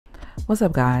What's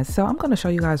up guys? So I'm going to show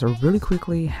you guys really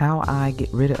quickly how I get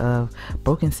rid of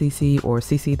broken CC or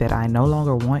CC that I no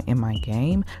longer want in my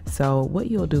game. So what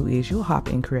you'll do is you'll hop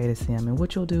in Create a Sim, and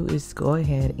what you'll do is go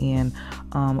ahead and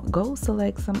go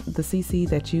select the CC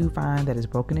that you find that is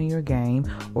broken in your game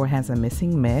or has a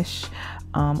missing mesh,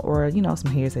 or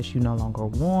some hairs that you no longer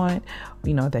want,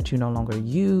 that you no longer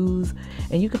use.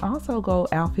 And you can also go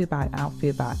outfit by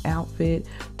outfit by outfit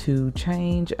to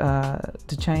change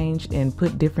and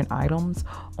put different items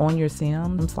on your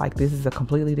Sims. Like this is a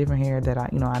completely different hair that I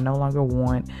no longer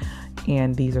want,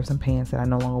 and these are some pants that I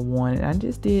no longer want, and I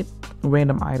just did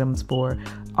random items for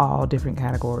all different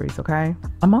categories. Okay,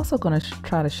 I'm also going to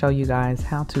try to show you guys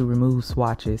how to remove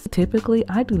swatches. Typically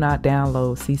I do not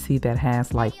download CC that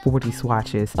has like 40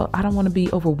 swatches. So I don't want to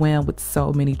be overwhelmed with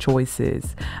so many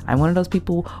choices. I'm one of those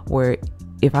people where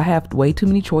if I have way too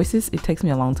many choices, it takes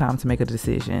me a long time to make a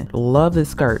decision. Love this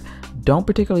skirt. Don't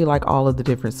particularly like all of the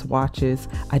different swatches.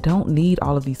 I don't need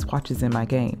all of these swatches in my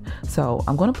game. So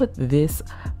I'm going to put this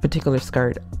particular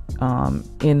skirt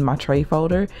in my tray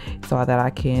folder so that I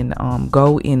can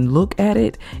go and look at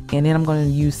it. And then I'm going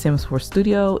to use Sims 4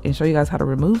 Studio and show you guys how to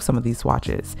remove some of these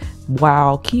swatches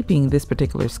while keeping this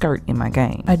particular skirt in my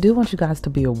game. I do want you guys to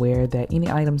be aware that any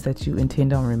items that you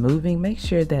intend on removing, make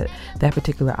sure that that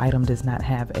particular item does not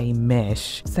have a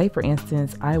mesh. Say for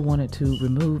instance, I wanted to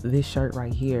remove this shirt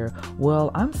right here.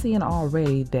 Well, I'm seeing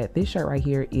already that this shirt right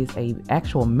here is a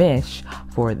actual mesh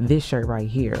for this shirt right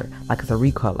here, like it's a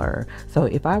recolor. So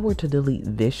if I were to delete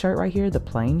this shirt right here, the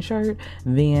plain shirt,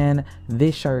 then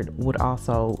this shirt would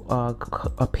also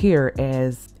appear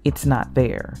as it's not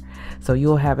there. So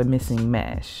you'll have a missing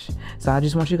mesh. So I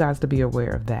just want you guys to be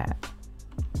aware of that.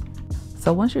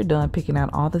 So once you're done picking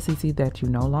out all the CC that you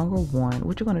no longer want,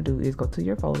 what you're going to do is go to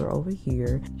your folder over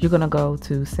here. You're going to go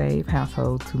to Save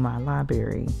Household to My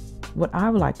Library. What I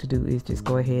would like to do is just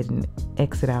go ahead and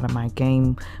exit out of my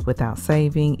game without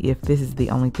saving if this is the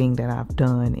only thing that I've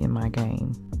done in my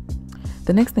game.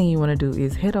 The next thing you want to do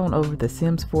is head on over to the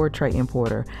Sims 4 Tray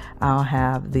Importer. I'll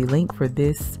have the link for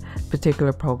this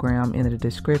particular program in the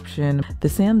description. The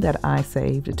sim that I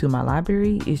saved to my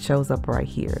library, it shows up right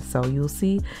here. So you'll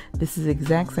see this is the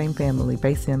exact same family,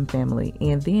 base sim family.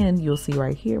 And then you'll see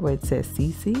right here where it says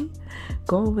CC.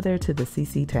 Go over there to the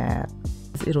CC tab.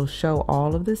 It'll show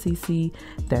all of the CC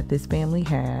that this family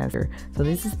has. So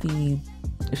this is the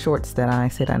shorts that I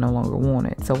said I no longer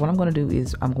wanted. So what I'm going to do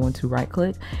is I'm going to right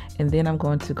click, and then I'm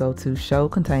going to go to show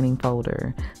containing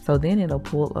folder. So then it'll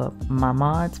pull up my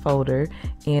mods folder,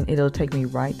 and it'll take me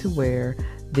right to where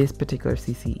this particular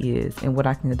CC is. And what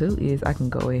I can do is I can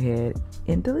go ahead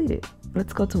and delete it.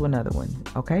 Let's go to another one.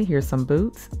 Okay, here's some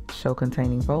boots. Show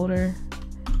containing folder,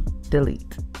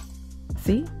 delete.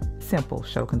 See? Simple.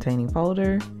 Show containing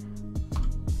folder,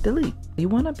 delete. You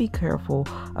want to be careful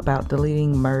about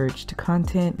deleting merged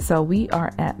content. So we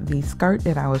are at the skirt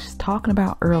that I was talking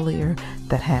about earlier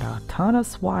that had a ton of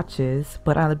swatches,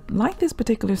 but I like this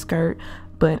particular skirt,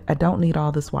 but I don't need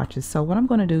all the swatches. So what I'm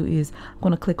going to do is I'm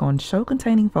going to click on show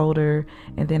containing folder,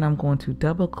 and then I'm going to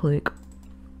double click.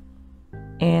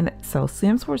 And so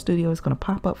Sims 4 Studio is going to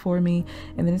pop up for me,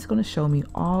 and then it's going to show me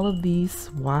all of these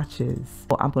swatches.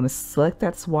 So I'm going to select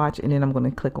that swatch, and then I'm going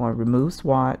to click on remove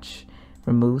swatch,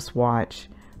 remove swatch,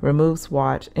 remove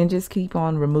swatch, and just keep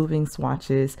on removing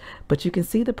swatches. But you can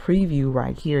see the preview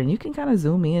right here, and you can kind of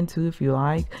zoom in too if you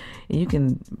like, and you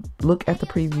can look at the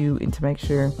preview and to make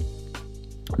sure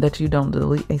that you don't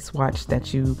delete a swatch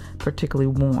that you particularly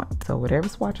want. So whatever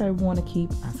swatch I want to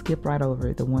keep, I skip right over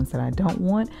it. The ones that I don't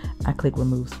want, I click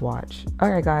remove swatch.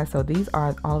 Alright guys, so these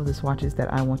are all of the swatches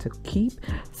that I want to keep.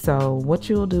 So what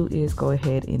you'll do is go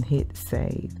ahead and hit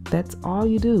save. That's all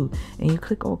you do, and you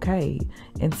click OK.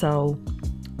 And so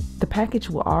the package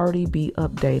will already be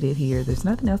updated here. There's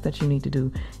nothing else that you need to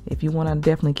do. If you want to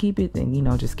definitely keep it, then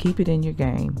just keep it in your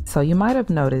game. So you might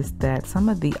have noticed that some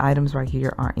of the items right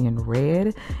here are in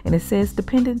red, and it says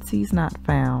dependencies not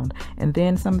found, and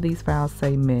then some of these files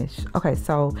say mesh. Okay,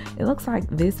 so it looks like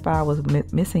this file was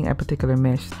missing a particular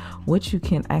mesh. What you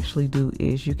can actually do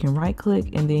is you can right click,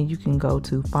 and then you can go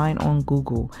to find on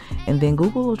Google, and then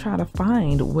Google will try to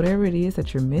find whatever it is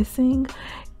that you're missing.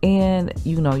 And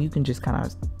you can just kind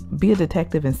of be a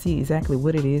detective and see exactly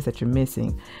what it is that you're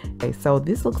missing. Okay, so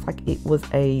this looks like it was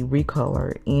a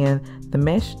recolor, and the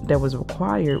mesh that was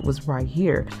required was right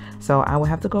here. So I will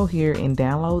have to go here and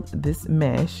download this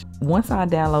mesh. once I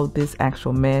download this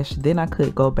actual mesh, then I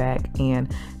could go back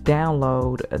and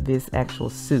download this actual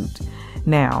suit.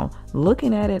 Now,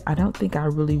 looking at it, I don't think I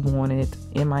really want it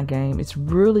in my game. It's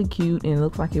really cute and it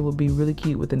looks like it would be really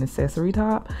cute with an accessory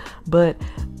top, but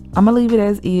I'm gonna leave it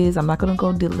as is. I'm not gonna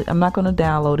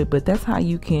download it, but that's how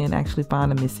you can actually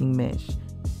find a missing mesh.